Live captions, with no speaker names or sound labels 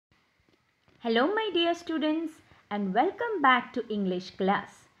Hello my dear students and welcome back to English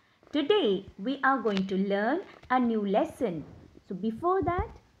class. Today we are going to learn a new lesson. So before that,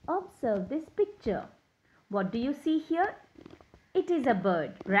 observe this picture. What do you see here? It is a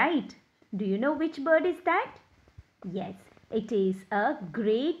bird, right? Do you know which bird is that? Yes, it is a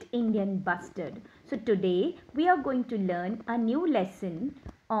great Indian bustard. So today we are going to learn a new lesson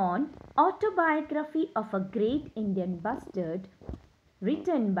on Autobiography of a Great Indian Bustard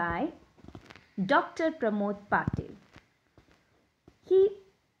written by Dr. Pramod Patil.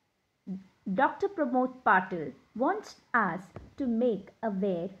 Dr. Pramod Patil wants us to make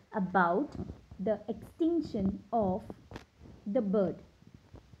aware about the extinction of the bird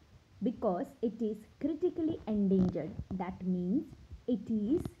because it is critically endangered. That means it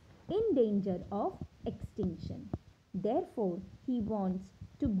is in danger of extinction. Therefore, he wants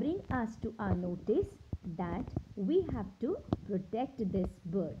to bring us to our notice that we have to protect this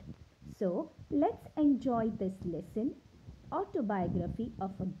bird. So, let's enjoy this lesson, Autobiography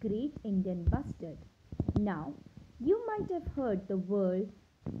of a Great Indian Bustard. Now, you might have heard the word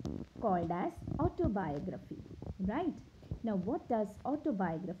called as autobiography, right? Now, what does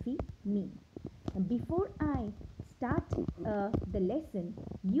autobiography mean? Before I start the lesson,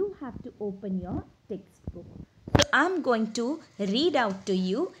 you have to open your textbook. So, I'm going to read out to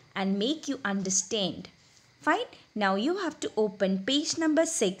you and make you understand. Fine. Now you have to open page number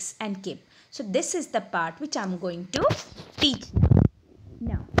 6 and keep. So this is the part which I'm going to teach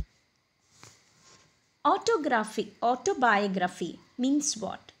now. Autobiography means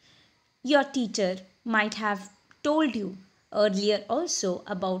what? Your teacher might have told you earlier also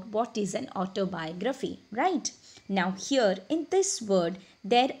about what is an autobiography, right? Now here in this word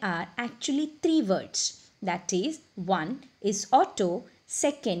there are actually 3 words. That is, one is auto,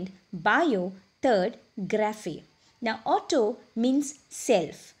 second bio, third graphy. Now auto means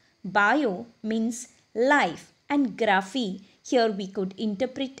self, bio means life, and graphy here we could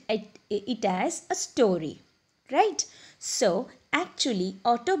interpret it as a story, right? So actually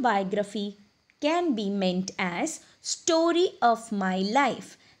autobiography can be meant as story of my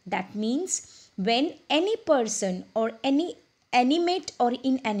life. That means when any person or any animate or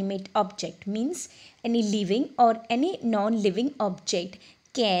inanimate object, means any living or any non-living object,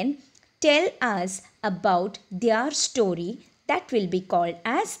 can tell us about their story, that will be called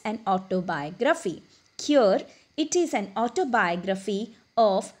as an autobiography. Here it is an autobiography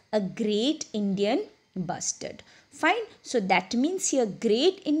of a great Indian bustard. Fine. So that means here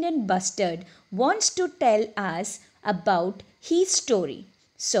great Indian bustard wants to tell us about his story.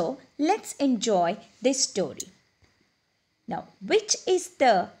 So let's enjoy this story. Now, which is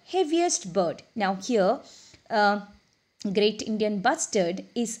the heaviest bird? Now here Great Indian Bustard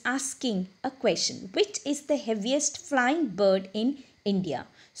is asking a question. Which is the heaviest flying bird in India?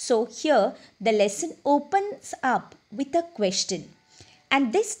 So here the lesson opens up with a question.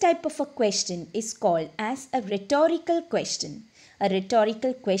 And this type of a question is called as a rhetorical question. A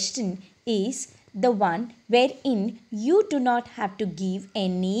rhetorical question is the one wherein you do not have to give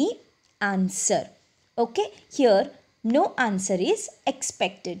any answer. Okay, here no answer is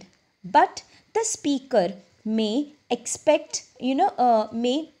expected. But the speaker may expect,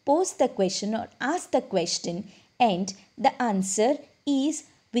 may pose the question or ask the question, and the answer is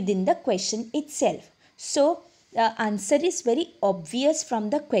within the question itself. So the answer is very obvious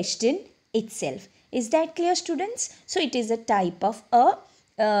from the question itself. Is that clear, students? So it is a type of a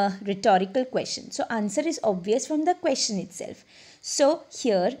rhetorical question. So answer is obvious from the question itself. So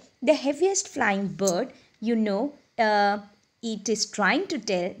here the heaviest flying bird, it is trying to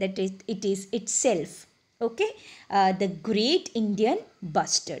tell that it is itself. Okay, the great Indian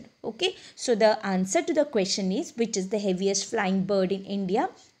bustard. Okay, so the answer to the question is, which is the heaviest flying bird in India?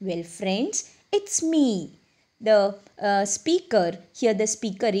 Well, friends, it's me. The speaker, here the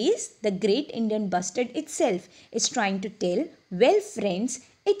speaker is the great Indian bustard itself, is trying to tell, well friends,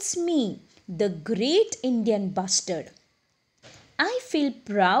 it's me, the great Indian bustard. I feel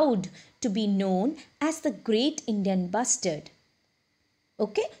proud to be known as the great Indian bustard.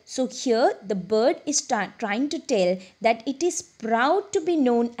 Okay, so here the bird is trying to tell that it is proud to be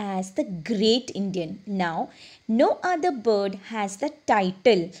known as the great Indian. Now, no other bird has the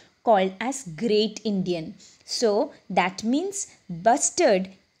title called as great Indian. So, that means bustard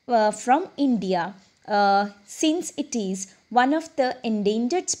from India, since it is one of the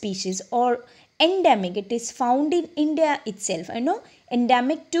endangered species or endemic, it is found in India itself,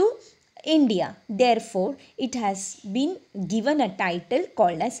 endemic to India. Therefore, it has been given a title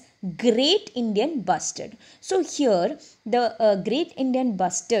called as Great Indian Bustard. So here, the Great Indian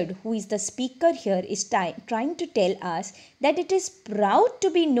Bustard, who is the speaker here, is trying to tell us that it is proud to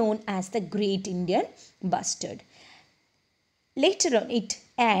be known as the Great Indian Bustard. Later on, it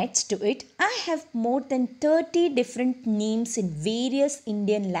adds to it, I have more than 30 different names in various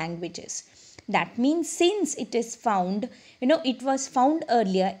Indian languages. That means since it is found, it was found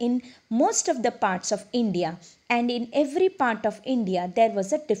earlier in most of the parts of India, and in every part of India there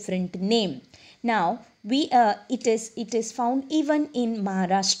was a different name. Now it is found even in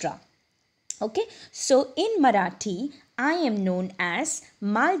Maharashtra. Okay, so in Marathi I am known as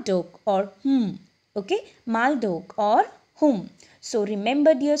Maldok or Okay, Maldok or So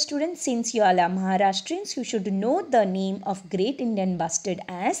remember, dear students, since you all are Maharashtrians, you should know the name of Great Indian Bustard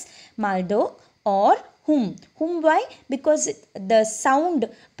as Maldok or Whom why? Because the sound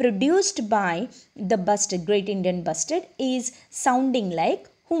produced by the bustard, Great Indian Bustard, is sounding like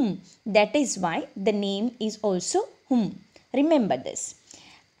That is why the name is also Remember this.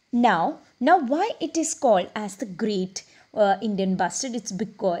 Now why it is called as the Great Indian Bustard? It's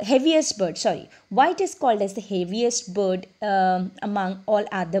because heaviest bird. Why it is called as the heaviest bird among all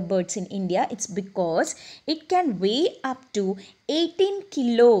other birds in India? It's because it can weigh up to 18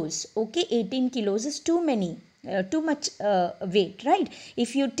 kilos. Okay, 18 kilos is too much weight, right?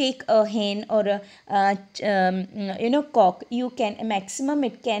 If you take a hen or a cock, you can maximum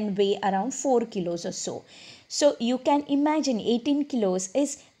it can weigh around 4 kilos or so. So you can imagine 18 kilos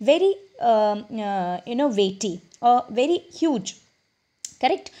is very weighty or very huge.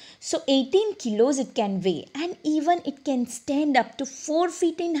 Correct? So 18 kilos it can weigh, and even it can stand up to 4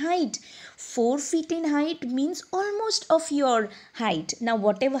 feet in height. 4 feet in height means almost of your height. Now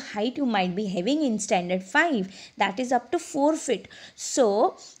whatever height you might be having in standard 5, that is up to 4 feet.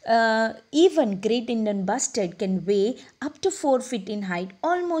 So even Great Indian Bustard can weigh up to 4 feet in height,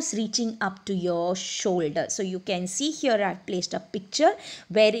 almost reaching up to your shoulder. So you can see here I have placed a picture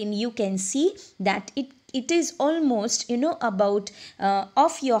wherein you can see that it is almost about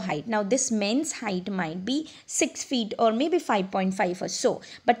of your height. Now this men's height might be 6 feet or maybe 5.5 or so,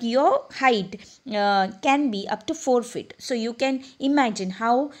 but your height can be up to 4 feet. So you can imagine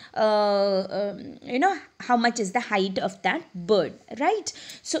how how much is the height of that bird, right?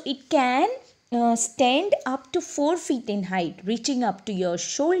 So it can stand up to 4 feet in height, reaching up to your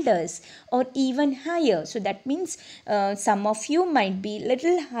shoulders or even higher. So that means some of you might be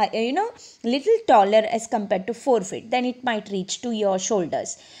little high, little taller as compared to 4 feet. Then it might reach to your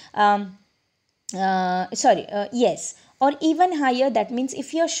shoulders. Yes, or even higher. That means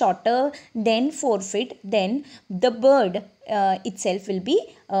if you're shorter than 4 feet, then the bird itself will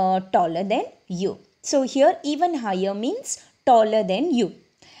be taller than you. So here even higher means taller than you.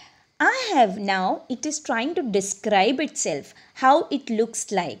 It is trying to describe itself, how it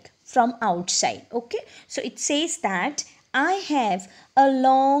looks like from outside. Okay, so it says that I have a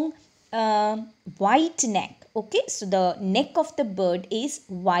long white neck. Okay, so the neck of the bird is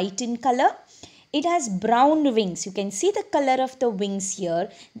white in color. It has brown wings. You can see the color of the wings here.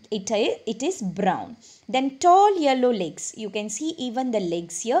 It is brown. Then tall yellow legs. You can see even the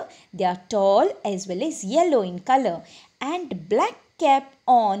legs here. They are tall as well as yellow in color. And black cap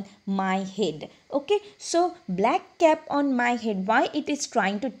on my head. Okay, so black cap on my head. Why it is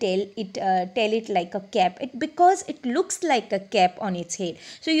trying to tell it like a cap? Because it looks like a cap on its head.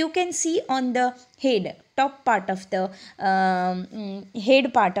 So you can see on the head, top part of the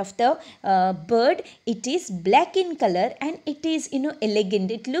head part of the bird, it is black in color and it is elegant.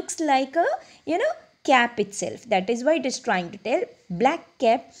 It looks like a cap itself. That is why it is trying to tell black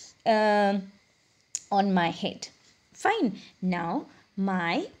cap on my head. Fine. Now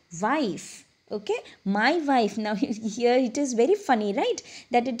my wife. Okay, my wife. Now here it is very funny, right?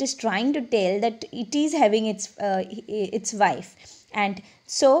 That it is trying to tell that it is having its wife. And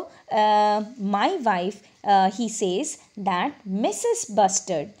so my wife, he says that Mrs.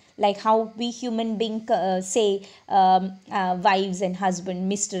 Bustard, like how we human beings say wives and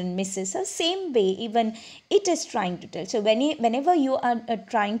husband, Mr. and Mrs. Same way even it is trying to tell. So whenever you are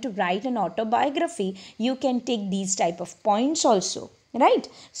trying to write an autobiography, you can take these type of points also. Right?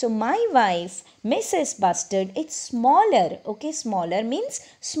 So my wife, Mrs. Bustard, it's smaller. Okay, smaller means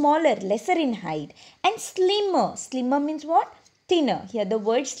smaller, lesser in height. And slimmer. Slimmer means what? Thinner. Here the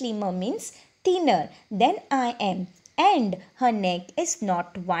word slimmer means thinner than I am. And her neck is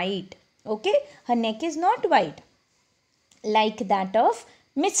not white. Okay, her neck is not white like that of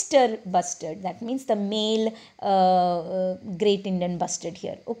Mr. Bustard. That means the male Great Indian Bustard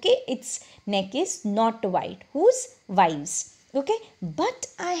here. Okay, its neck is not white. Whose? Wives. Okay, but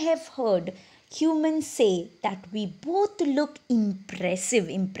I I have heard humans say that we both look impressive.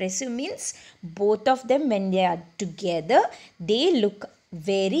 Impressive means both of them, when they are together, they look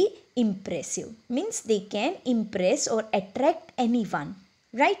very impressive. Means they can impress or attract anyone.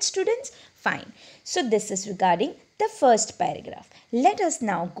 Right, students? Fine. So this is regarding the first paragraph. Let us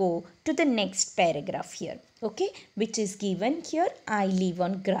now go to the next paragraph here. Okay, which is given here, I live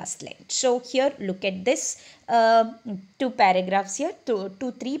on grassland. So here, look at this two paragraphs here,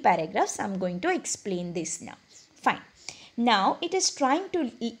 three paragraphs. I'm going to explain this now. Fine. Now it is trying to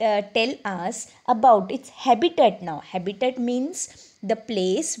tell us about its habitat now. Habitat means the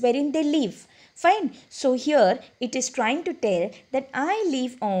place wherein they live. Fine. So here it is trying to tell that I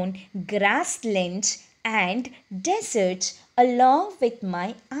live on grasslands and deserts along with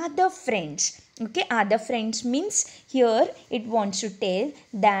my other friends. Okay, other friends means here it wants to tell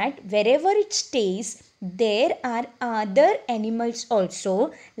that wherever it stays, there are other animals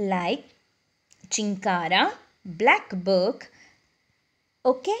also, like chinkara, blackbird,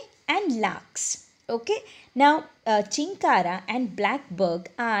 okay, and larks. Okay, now chinkara and blackbird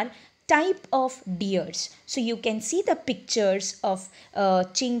are type of deers. So you can see the pictures of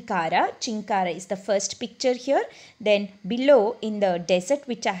chinkara. Chinkara is the first picture here. Then below in the desert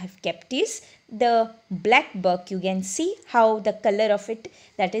which I have kept is the blackbird. You can see how the color of it,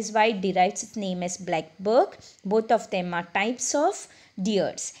 that is why it derives its name as blackbird. Both of them are types of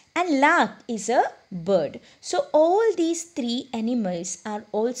deers, and lark is a bird. So all these three animals are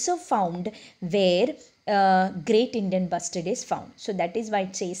also found where Great Indian Bustard is found. So that is why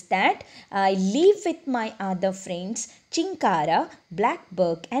it says that I live with my other friends chinkara,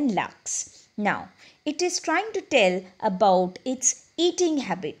 blackbird and larks. Now it is trying to tell about its eating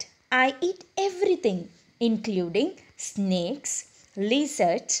habit. I eat everything including snakes,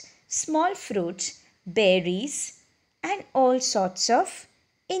 lizards, small fruits, berries and all sorts of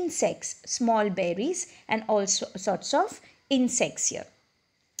insects. Small berries and all sorts of insects here.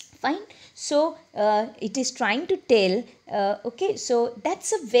 Fine. So it is trying to tell, okay, so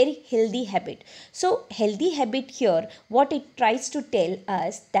that's a very healthy habit. So healthy habit here, what it tries to tell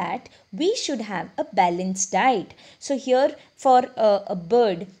us that we should have a balanced diet. So here for a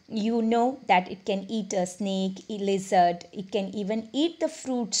bird, you know that it can eat a snake, a lizard, it can even eat the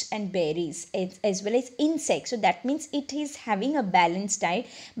fruits and berries as well as insects. So that means it is having a balanced diet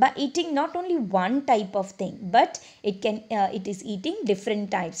by eating not only one type of thing, but it is eating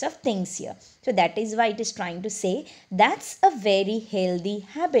different types of things here. So that is why it is trying to say that's a very healthy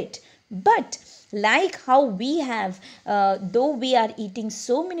habit. But like how we have, though we are eating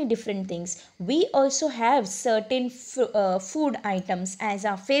so many different things, we also have certain food items as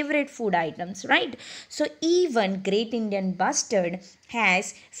our favorite food items, right? So even Great Indian Bustard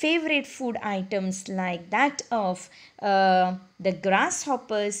has favorite food items like that of the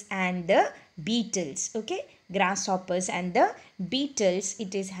grasshoppers and the beetles. Okay, grasshoppers and the beetles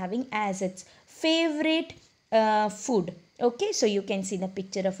it is having as its favorite food. Okay, so you can see the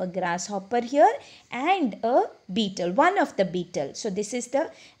picture of a grasshopper here and a beetle, one of the beetle. So this is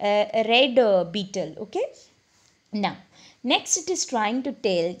the red beetle. Okay, now next it is trying to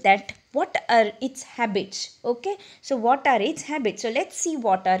tell that what are its habits. Okay, so what are its habits? So let's see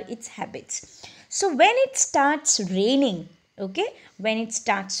what are its habits. So when it starts raining, okay, when it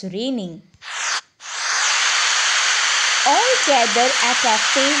starts raining, all gather at our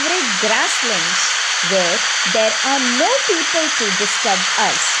favorite grasslands where there are no people to disturb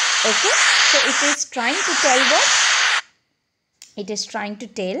us. Okay, so it is trying to tell what? It is trying to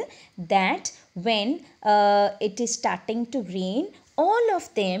tell that when it is starting to rain, all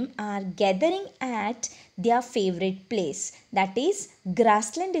of them are gathering at their favorite place. That is,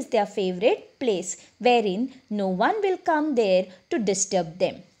 grassland is their favorite place wherein no one will come there to disturb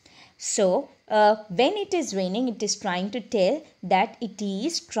them. So when it is raining, it is trying to tell that it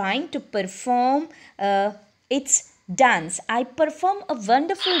is trying to perform its dance. I perform a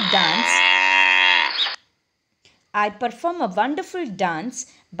wonderful dance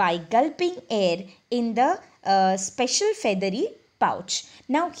by gulping air in the special feathery pouch.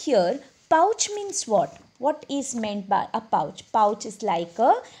 Now here, pouch means what? What is meant by a pouch? Pouch is like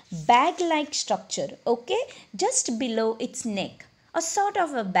a bag-like structure, okay, just below its neck. A sort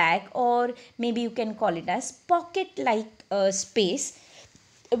of a bag, or maybe you can call it as pocket-like space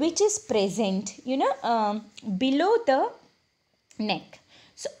which is present, below the neck.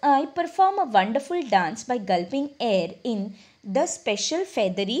 So I perform a wonderful dance by gulping air in the special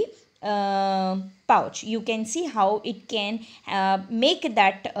feathery pouch. You can see how it can make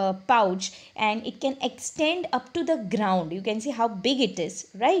that pouch, and it can extend up to the ground. You can see how big it is,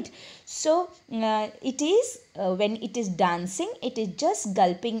 right? So it is when it is dancing, it is just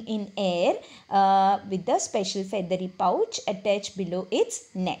gulping in air with the special feathery pouch attached below its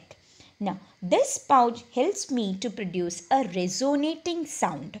neck. Now, this pouch helps me to produce a resonating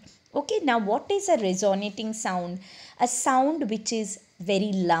sound. Okay, now what is a resonating sound? A sound which is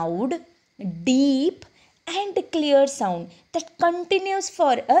very loud, deep, and clear sound that continues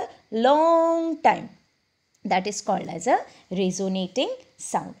for a long time. That is called as a resonating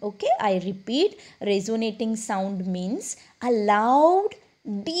sound. Okay, I repeat, resonating sound means a loud,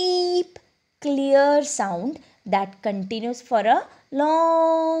 deep, clear sound that continues for a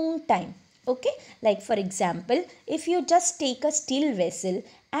long time. Okay, like for example, if you just take a steel vessel,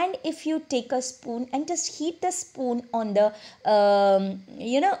 and if you take a spoon and just heat the spoon on the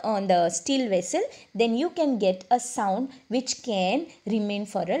on the steel vessel, then you can get a sound which can remain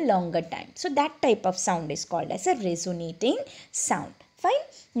for a longer time. So that type of sound is called as a resonating sound. Fine.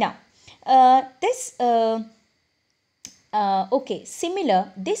 Now this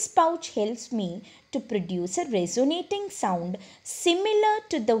pouch helps me to produce a resonating sound similar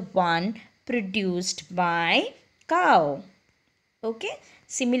to the one produced by cow. Okay,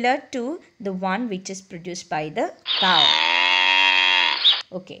 similar to the one which is produced by the cow.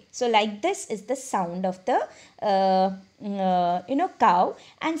 Okay, so like this is the sound of the cow,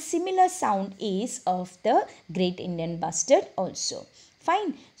 and similar sound is of the Great Indian Bustard also.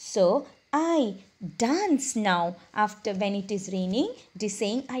 Fine. So I dance now after when it is raining. It is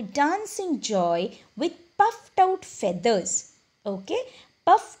saying I dance in joy with puffed out feathers. Okay,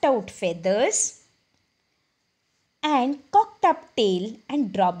 puffed out feathers and cocked up tail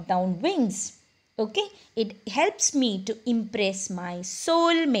and drop down wings. Okay, it helps me to impress my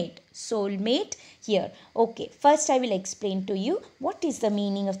soulmate. Soulmate here. Okay, first I will explain to you what is the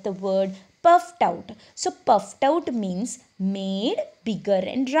meaning of the word puffed out. So puffed out means made bigger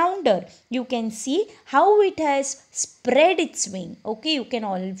and rounder. You can see how it has spread its wing. Okay, you can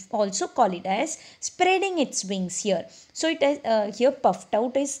also call it as spreading its wings here. So it is here puffed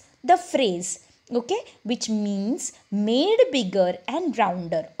out is the phrase. Okay, which means made bigger and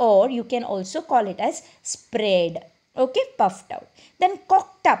rounder, or you can also call it as spread. Okay, puffed out. Then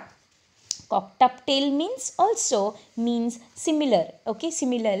cocked up. Cocked up tail means similar. Okay,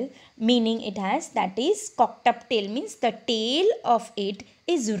 similar meaning it has, that is cocked up tail means the tail of it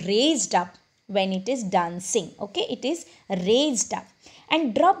is raised up when it is dancing. Okay, it is raised up.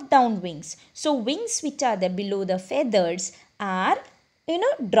 And drop down wings. So wings which are below the feathers are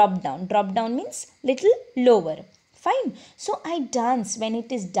drop down. Drop down means little lower. Fine. So I dance. When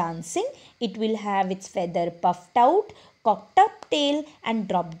it is dancing, it will have its feather puffed out, cocked up tail and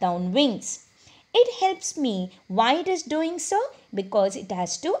drop down wings. It helps me. Why it is doing so? Because it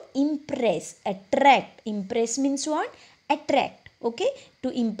has to impress, attract. Impress means what? Attract. Okay. To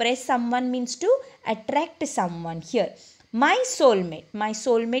impress someone means to attract someone here. My soulmate. My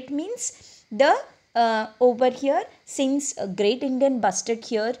soulmate means the over here, since Great Indian Bustard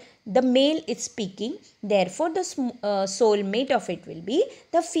here, the male is speaking, therefore the soulmate of it will be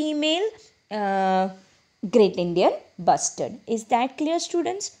the female Great Indian Bustard. Is that clear,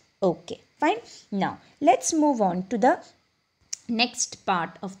 students? Okay, fine. Now let's move on to the next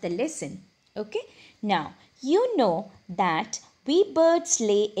part of the lesson. Okay, now you know that we birds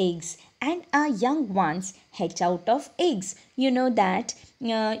lay eggs and our young ones hatch out of eggs. You know that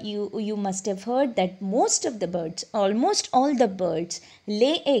you must have heard that most of the birds, almost all the birds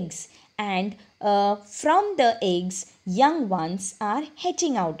lay eggs, and from the eggs young ones are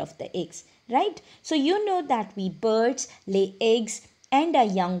hatching out of the eggs, right? So you know that we birds lay eggs and our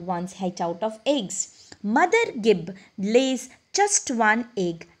young ones hatch out of eggs. Mother Gib lays just one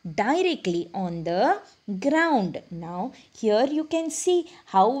egg directly on the ground. Now here you can see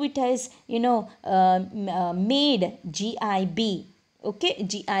how it has made GIB. Okay,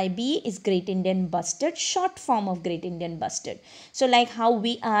 GIB is Great Indian Bustard, short form of Great Indian Bustard. So like how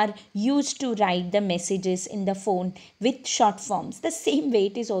we are used to write the messages in the phone with short forms, the same way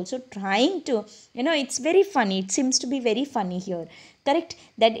it is also trying to, it's very funny. It seems to be very funny here. Correct?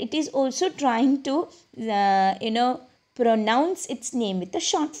 That it is also trying to, pronounce its name with a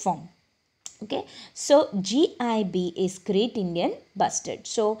short form. Okay, so GIB is Great Indian Bustard.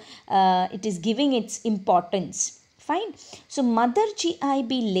 So it is giving its importance. Fine. So mother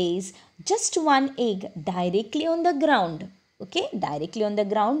GIB lays just one egg directly on the ground. Okay, directly on the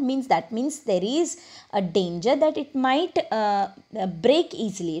ground means there is a danger that it might break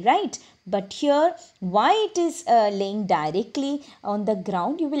easily, right? But here, why it is laying directly on the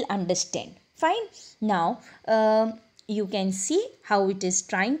ground, you will understand. Fine. Now, you can see how it is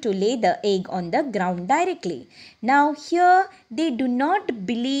trying to lay the egg on the ground directly. Now, here they do not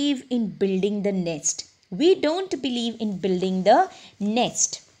believe in building the nest. We don't believe in building the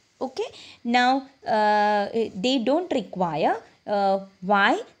nest. Okay. Now, they don't require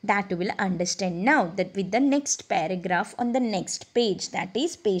why, that we will understand now, that with the next paragraph on the next page, that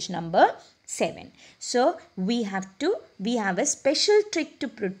is page number 7. So we have a special trick to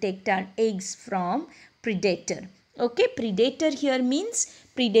protect our eggs from predator. Okay, predator here means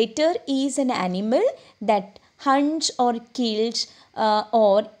predator is an animal that hunts or kills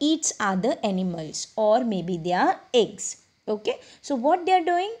or eats other animals or maybe their eggs. Okay, so what they are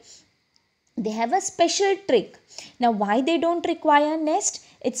doing, they have a special trick. Now why they don't require nest?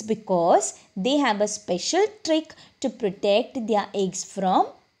 It's because they have a special trick to protect their eggs from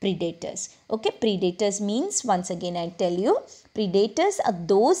predators. Okay, predators means, once again I tell you, predators are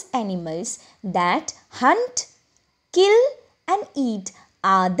those animals that hunt, kill and eat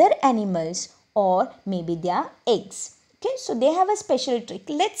other animals or maybe their eggs. Okay, so they have a special trick.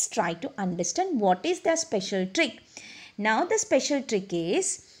 Let's try to understand what is their special trick. Now the special trick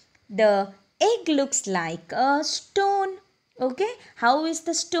is, the egg looks like a stone. Okay, how is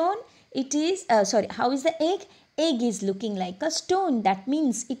the stone? It is, how is the egg? Egg is looking like a stone. That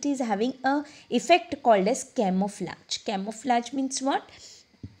means it is having a effect called as camouflage. Camouflage means what?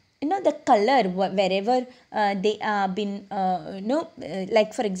 The color wherever they have been,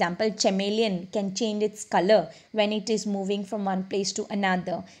 like for example, chameleon can change its color when it is moving from one place to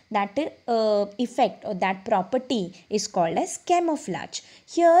another. That effect or that property is called as camouflage.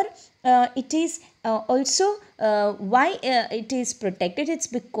 Here it is also why it is protected. It's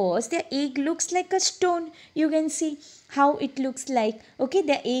because the egg looks like a stone. You can see how it looks like. Okay,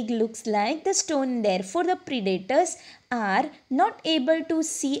 the egg looks like the stone, therefore the predators are not able to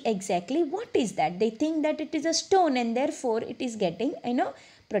see exactly what is that. They think that it is a stone and therefore it is getting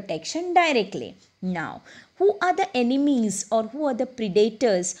protection directly. Now, who are the enemies or who are the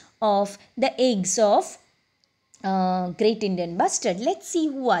predators of the eggs of Great Indian Bustard? Let's see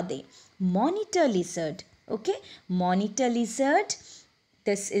who are they. Monitor lizard. Okay, monitor lizard.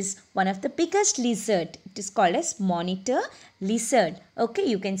 This is one of the biggest lizard. It is called as monitor lizard. Okay,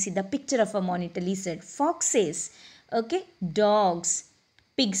 you can see the picture of a monitor lizard. Foxes. Okay, dogs.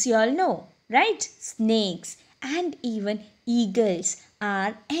 Pigs you all know, right? Snakes and even eagles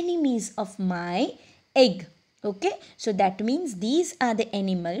are enemies of my egg. Okay, so that means these are the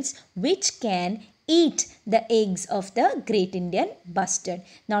animals which can eat the eggs of the Great Indian Bustard.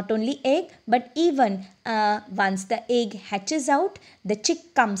 Not only egg, but even once the egg hatches out, the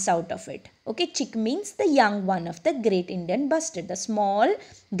chick comes out of it. Okay, chick means the young one of the Great Indian Bustard, the small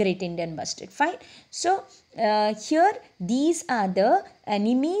Great Indian Bustard. Fine. So here these are the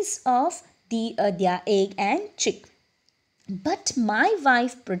enemies of their egg and chick. But my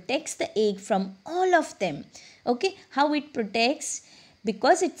wife protects the egg from all of them. Okay, how it protects?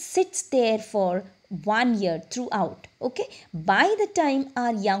 Because it sits there for 1 year throughout. Okay, by the time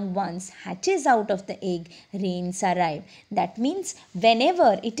our young ones hatches out of the egg, rains arrive. That means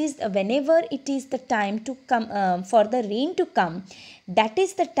whenever it is the time to come for the rain to come, that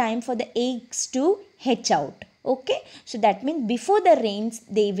is the time for the eggs to hatch out. Okay, so that means before the rains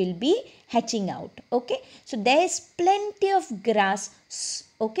they will be hatching out. Okay, so there is plenty of grass.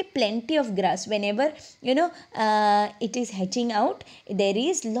 Okay, plenty of grass. Whenever it is hatching out, there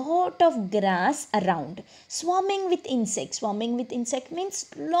is lot of grass around, swarming with insects. Swarming with insect means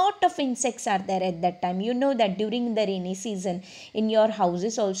lot of insects are there at that time. You know that during the rainy season in your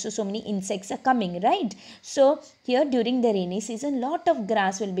houses also so many insects are coming, right? So here during the rainy season, lot of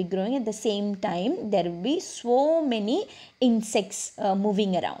grass will be growing. At the same time there will be so many insects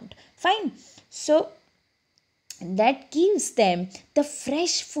moving around. Fine. So that gives them the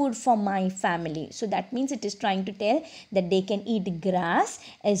fresh food for my family. So that means it is trying to tell that they can eat grass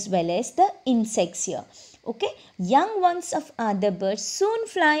as well as the insects here. Okay, young ones of other birds soon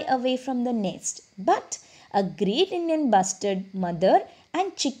fly away from the nest, but a Great Indian Bustard mother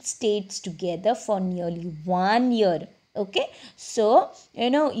and chick stays together for nearly 1 year. Okay, so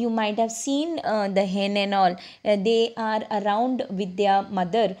you might have seen the hen and all. They are around with their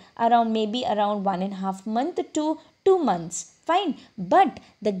mother around maybe around 1.5 months to 2 months. Fine, but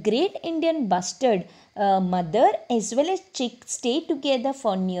the Great Indian Bustard mother as well as chick stay together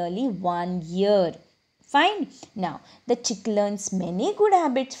for nearly 1 year. Fine. Now the chick learns many good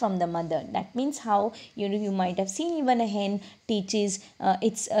habits from the mother. That means how you might have seen even a hen teaches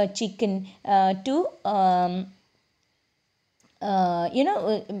its chicken to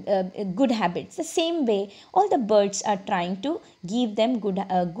good habits. The same way all the birds are trying to give them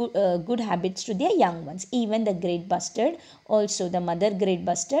good habits to their young ones. Even the great bustard, also the mother great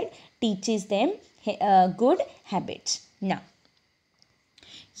bustard, teaches them good habits. Now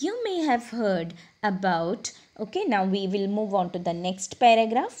you may have heard about, okay, now we will move on to the next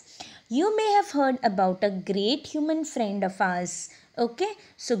paragraph. You may have heard about a great human friend of ours. Okay,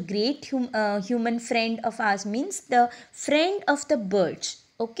 so human friend of ours means the friend of the birds.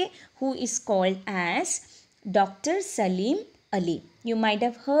 Okay, who is called as Dr. Salim Ali. You might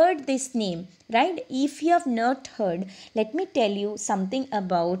have heard this name, right? If you have not heard, let me tell you something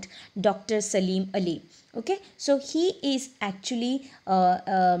about Dr. Salim Ali. Okay, so he is actually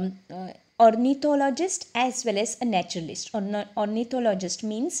ornithologist as well as a naturalist. Ornithologist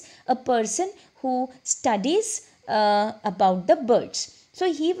means a person who studies about the birds.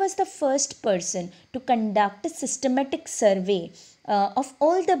 So he was the first person to conduct a systematic survey of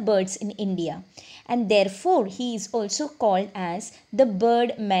all the birds in India, and therefore he is also called as the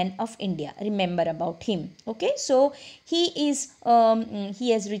bird man of India. Remember about him. Okay, so he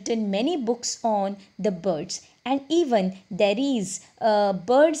has written many books on the birds, and even there is a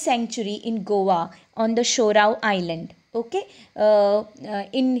bird sanctuary in Goa on the Shorau Island. Okay,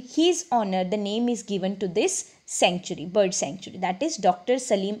 in his honor the name is given to this sanctuary, bird sanctuary, that is Dr.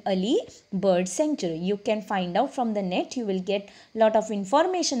 Salim Ali bird sanctuary. You can find out from the net, you will get lot of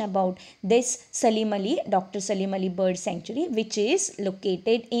information about this Salim Ali, Dr. Salim Ali bird sanctuary, which is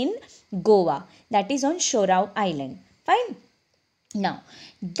located in Goa, that is on Shorau Island. Fine. Now,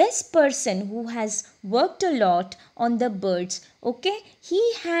 this person who has worked a lot on the birds, okay,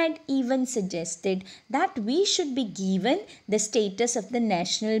 he had even suggested that we should be given the status of the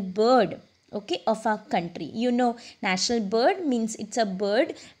national bird, okay, of our country. You know, national bird means it's a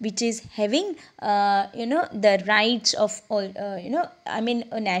bird which is having the rights of all, I mean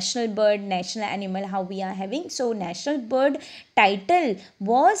a national bird, national animal, how we are having. So national bird title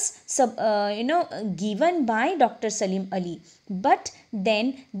was given by Dr. Salim Ali, but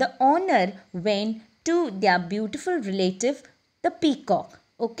then the honor went to their beautiful relative, the peacock.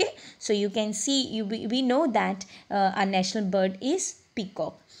 Okay, so you can see, we know that our national bird is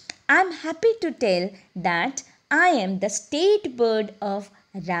peacock. I'm happy to tell that I am the state bird of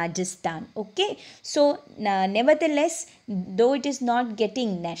Rajasthan. Okay, so nevertheless, though it is not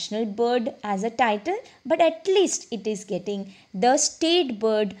getting national bird as a title, but at least it is getting the state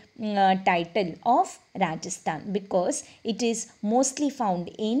bird title of Rajasthan, because it is mostly found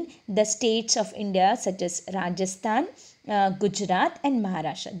in the states of India such as Rajasthan, Gujarat and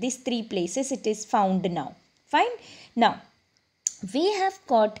Maharashtra. These three places it is found now. Fine. Now, we have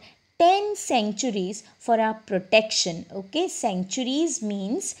got 10 sanctuaries for our protection. Okay, sanctuaries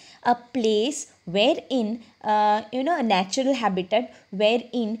means a place wherein a natural habitat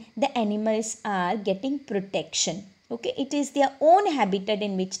wherein the animals are getting protection. Okay, it is their own habitat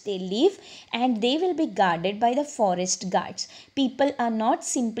in which they live, and they will be guarded by the forest guards. People are not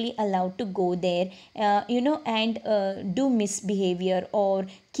simply allowed to go there and do misbehavior or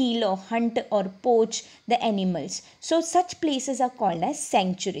kill or hunt or poach the animals. So such places are called as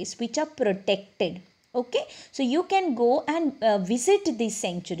sanctuaries, which are protected. Okay, so you can go and visit these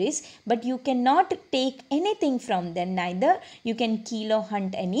sanctuaries, but you cannot take anything from them, neither you can kill or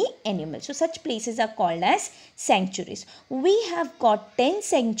hunt any animal. So such places are called as sanctuaries. We have got 10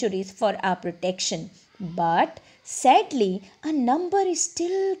 sanctuaries for our protection, but sadly a number is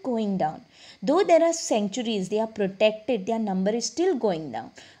still going down. Though there are sanctuaries, they are protected, their number is still going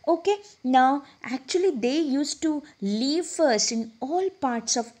down. Okay, now actually they used to live first in all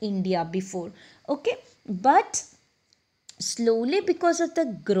parts of India before. Okay, but slowly, because of the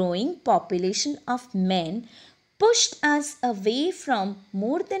growing population of men, pushed us away from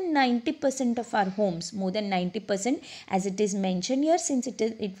more than 90% of our homes. More than 90%, as it is mentioned here, since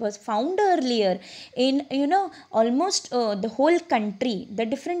it was found earlier in almost the whole country, the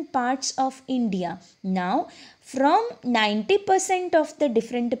different parts of India. Now from 90% of the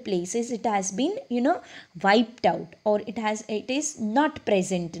different places, it has been wiped out, or it is not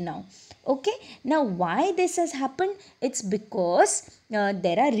present now. Okay, now why this has happened? It's because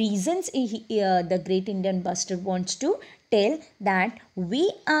there are reasons. The great Indian bustard wants to tell that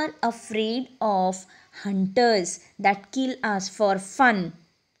we are afraid of hunters that kill us for fun.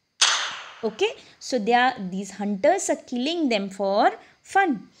 Okay, so these hunters are killing them for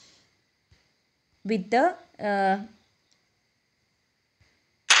fun with the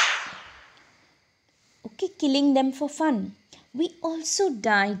killing them for fun. We also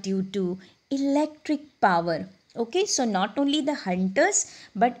die due to electric power. Okay, so not only the hunters,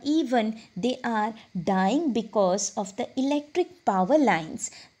 but even they are dying because of the electric power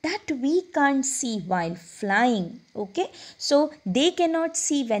lines that we can't see while flying. Okay, so they cannot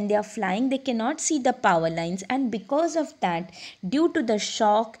see when they are flying, they cannot see the power lines, and because of that, due to the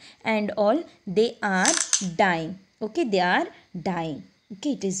shock and all, they are dying. Okay, they are dying.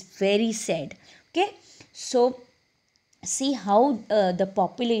 Okay, it is very sad. Okay, so see how the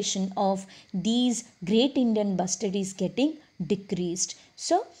population of these great Indian bustard is getting decreased.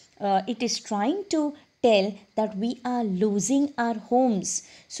 So it is trying to tell that we are losing our homes.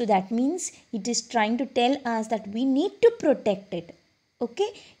 So that means it is trying to tell us that we need to protect it. Okay,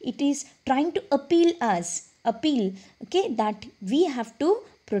 it is trying to appeal, okay, that we have to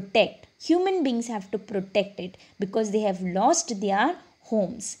protect, human beings have to protect it, because they have lost their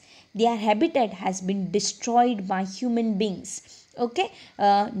homes, their habitat has been destroyed by human beings. Okay,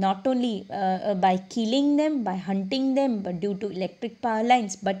 not only by killing them, by hunting them, but due to electric power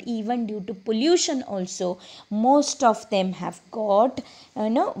lines, but even due to pollution also, most of them have got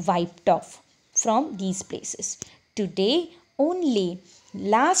wiped off from these places. Today only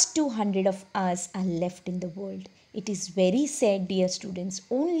last 200 of us are left in the world. It is very sad, dear students.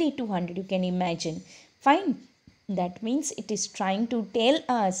 Only 200, you can imagine. Fine. That means it is trying to tell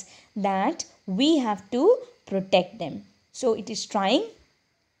us that we have to protect them. So it is trying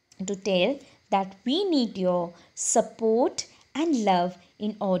to tell that we need your support and love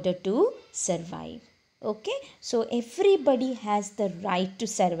in order to survive. Okay, so everybody has the right to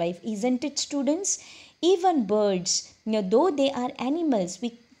survive, isn't it, students? Even birds, though they are animals,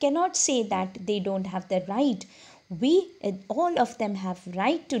 we cannot say that they don't have the right. We all of them have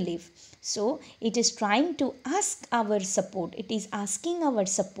right to live. So it is trying to ask our support, it is asking our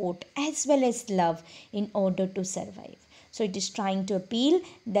support as well as love in order to survive. So it is trying to appeal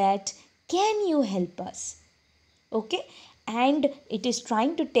that can you help us? Okay, and it is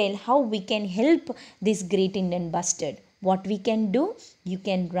trying to tell how we can help this great Indian bustard. What we can do, you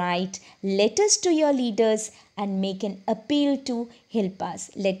can write letters to your leaders and make an appeal to help us.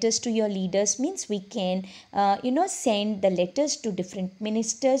 Letters to your leaders means we can send the letters to different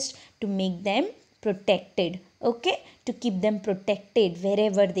ministers to make them protected. Okay, to keep them protected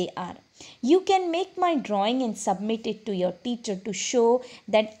wherever they are. You can make my drawing and submit it to your teacher to show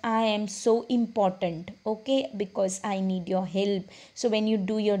that I am so important. Okay, because I need your help. So when you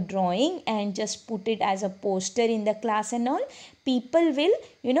do your drawing and just put it as a poster in the class and all, people will,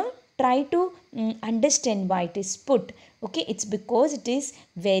 try to understand why it is put. Okay, it's because it is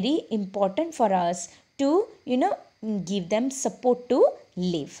very important for us to, give them support to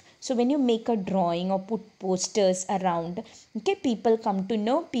live. So when you make a drawing or put posters around, okay, people come to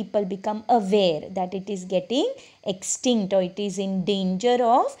know, people become aware that it is getting extinct or it is in danger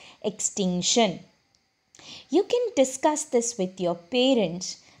of extinction. You can discuss this with your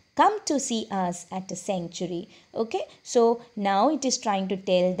parents. Come to see us at a sanctuary. Okay, so now it is trying to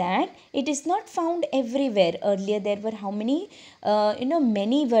tell that it is not found everywhere. Earlier there were how many?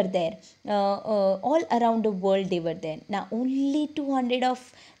 Many were there. All around the world they were there. Now only 200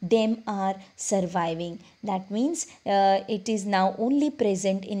 of them are surviving. That means it is now only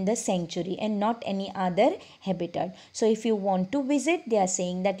present in the sanctuary and not any other habitat. So if you want to visit, they are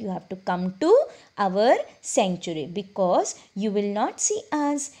saying that you have to come to our sanctuary, because you will not see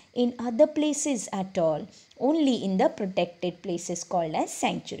us in other places at all, only in the protected places called as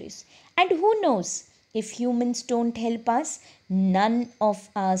sanctuaries. And who knows, if humans don't help us, none of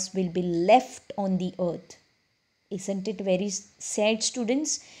us will be left on the earth. Isn't it very sad,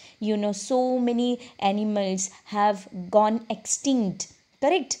 students? So many animals have gone extinct.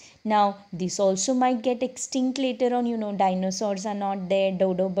 Correct. Now this also might get extinct later on. Dinosaurs are not there,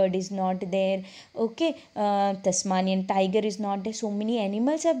 dodo bird is not there. Okay, Tasmanian tiger is not there. So many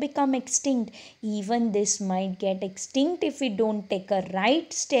animals have become extinct. Even this might get extinct if we don't take a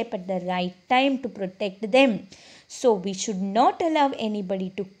right step at the right time to protect them. So we should not allow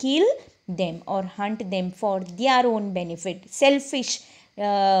anybody to kill them or hunt them for their own benefit, selfish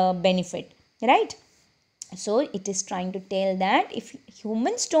benefit, right? So it is trying to tell that if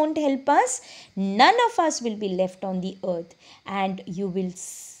humans don't help us, none of us will be left on the earth, and you will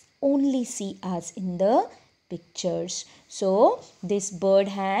only see us in the pictures. So this bird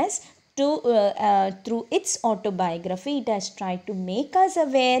has through its autobiography, it has tried to make us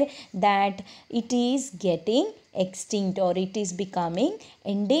aware that it is getting extinct or it is becoming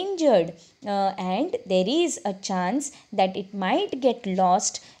endangered, and there is a chance that it might get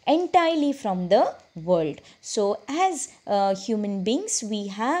lost entirely from the world. So as human beings, we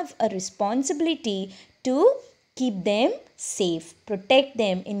have a responsibility to keep them safe, protect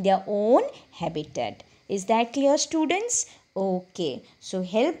them in their own habitat. Is that clear, students? Okay, so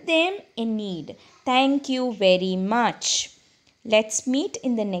help them in need. Thank you very much. Let's meet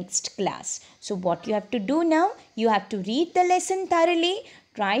in the next class. So what you have to do now, you have to read the lesson thoroughly,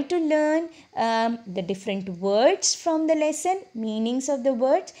 try to learn the different words from the lesson, meanings of the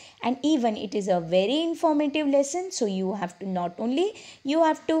words, and even it is a very informative lesson. So you have to not only, you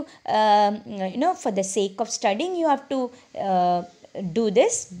have to for the sake of studying, you have to do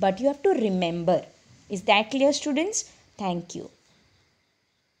this, but you have to remember. Is that clear, students? Thank you.